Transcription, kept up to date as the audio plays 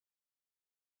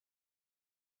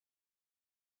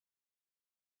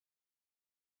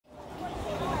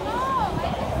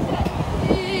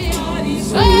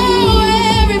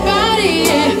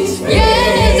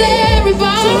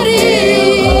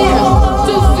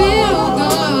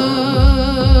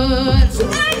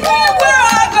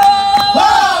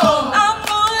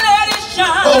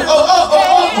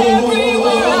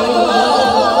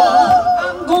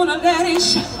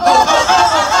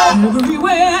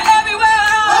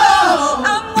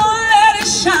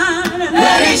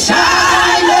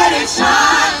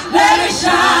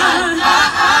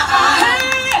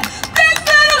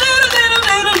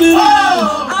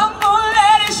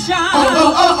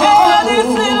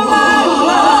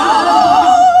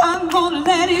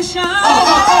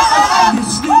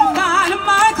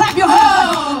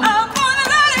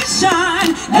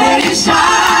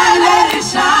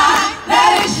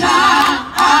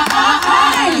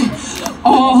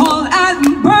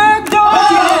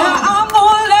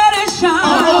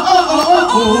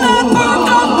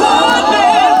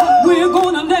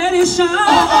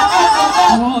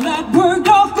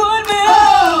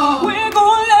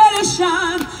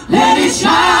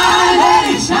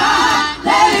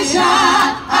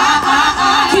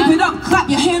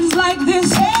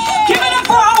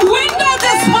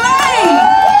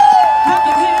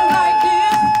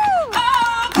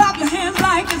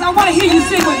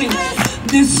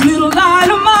light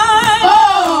of mine.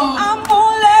 Oh, I'm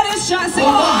gonna let it shine. Sing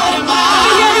light of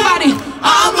mine. Everybody,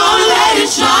 I'm gonna let it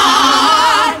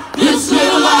shine. This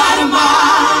little light of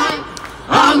mine.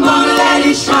 I'm gonna let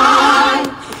it shine.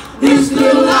 This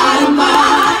little light of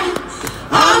mine.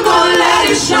 I'm gonna let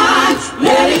it shine.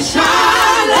 Let it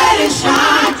shine. Let it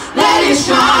shine. Let it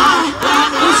shine.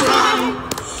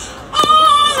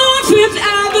 On Fifth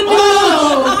Avenue.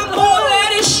 Oh. I'm gonna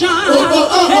let it shine.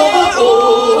 Hey,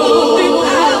 oh, Fifth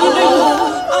Avenue.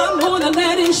 I'm gonna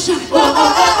let it shine.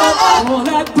 Oh,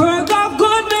 that Bergdorf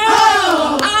Goodman. Oh.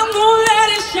 I'm gonna let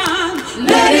it shine.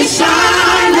 Let it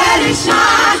shine. Let it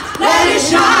shine. Let it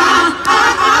shine.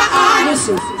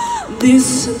 Listen, this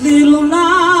little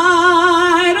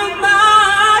light of mine.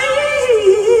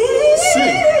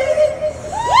 Sing.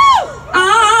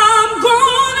 I'm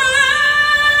gonna let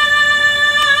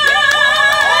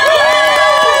it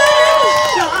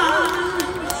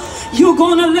shine. You're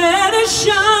gonna let it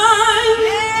shine.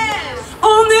 Yes.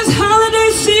 On this holiday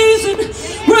season,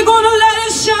 we're gonna let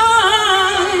it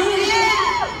shine.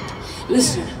 Yes.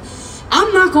 Listen, I'm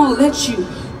not gonna let you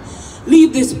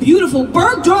leave this beautiful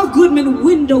Bergdorf Goodman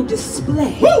window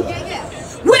display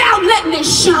without letting it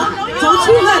shine. Don't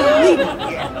you let it leave it.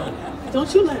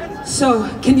 Don't you let it. So,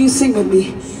 can you sing with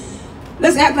me?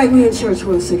 Let's act like we're in church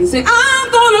for a second. Say,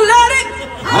 I'm gonna let it.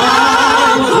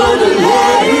 I'm gonna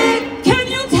let it. Can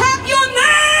you tap your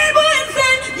neighbor and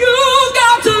say, you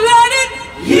got to let it.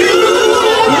 You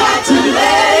got to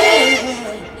let it.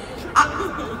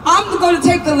 I'm gonna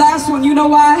take the last one. You know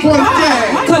why?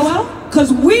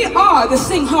 Because we are the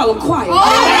Sing Harlem Choir.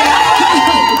 Oh,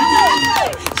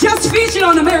 yeah. Just featured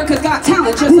on America's Got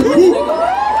Talent just a minute ago.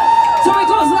 So it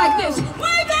goes like this.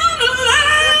 We're gonna let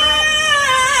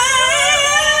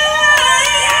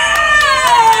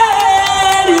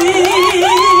it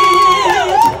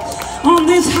on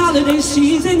this holiday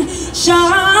season shine,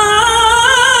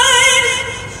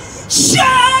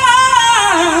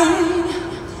 shine,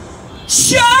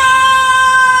 shine.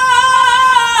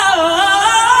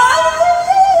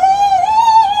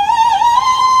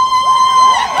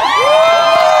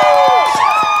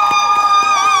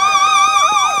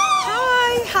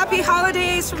 Happy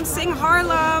holidays from Sing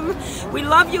Harlem. We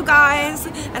love you guys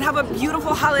and have a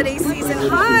beautiful holiday season.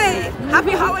 Hi,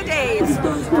 happy holidays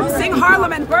from Sing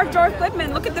Harlem and Bergdorf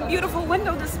Goodman. Look at the beautiful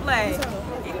window display.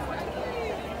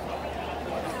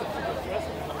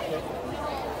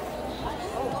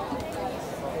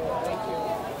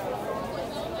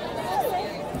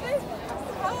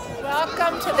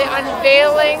 Welcome to the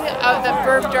unveiling of the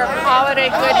Bergdorf Holiday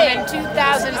Goodman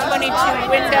 2022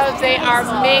 windows. They are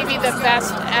maybe the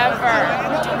best ever.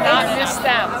 Do not miss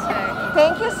them.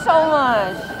 Thank you so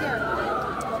much.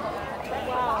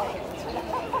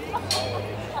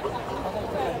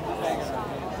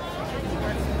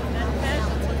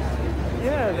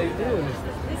 Yeah, they do.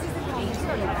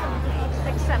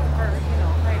 Except for,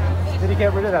 Did he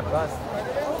get rid of that bus?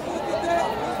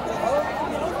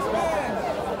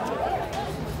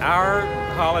 Our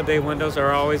holiday windows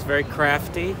are always very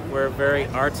crafty. We're a very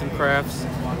arts and crafts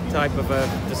type of a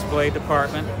display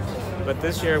department. But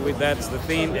this year, that's the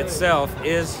theme itself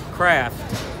is craft.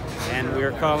 And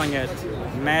we're calling it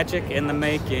Magic in the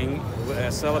Making,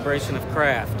 a celebration of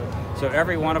craft. So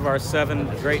every one of our 7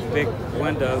 great big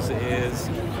windows is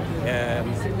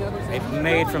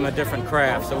made from a different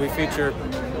craft. So we feature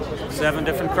 7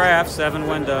 different crafts, 7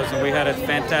 windows, and we had a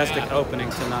fantastic opening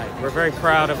tonight. We're very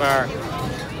proud of our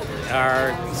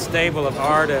stable of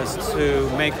artists who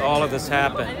make all of this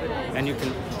happen. And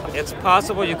it's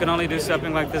possible you can only do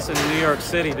something like this in New York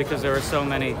City because there are so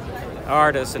many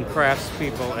artists and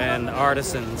craftspeople and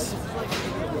artisans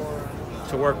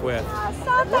to work with.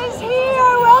 Santa is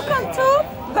here. Welcome to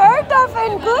Bergdorf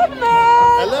and Goodman.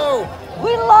 Hello.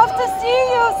 We love to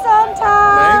see you,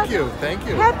 Santa. Thank you. Thank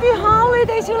you. Happy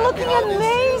holidays. You're looking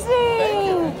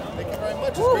amazing. Thank you very much.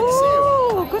 It's great to see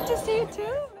you. Good to see you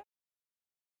too.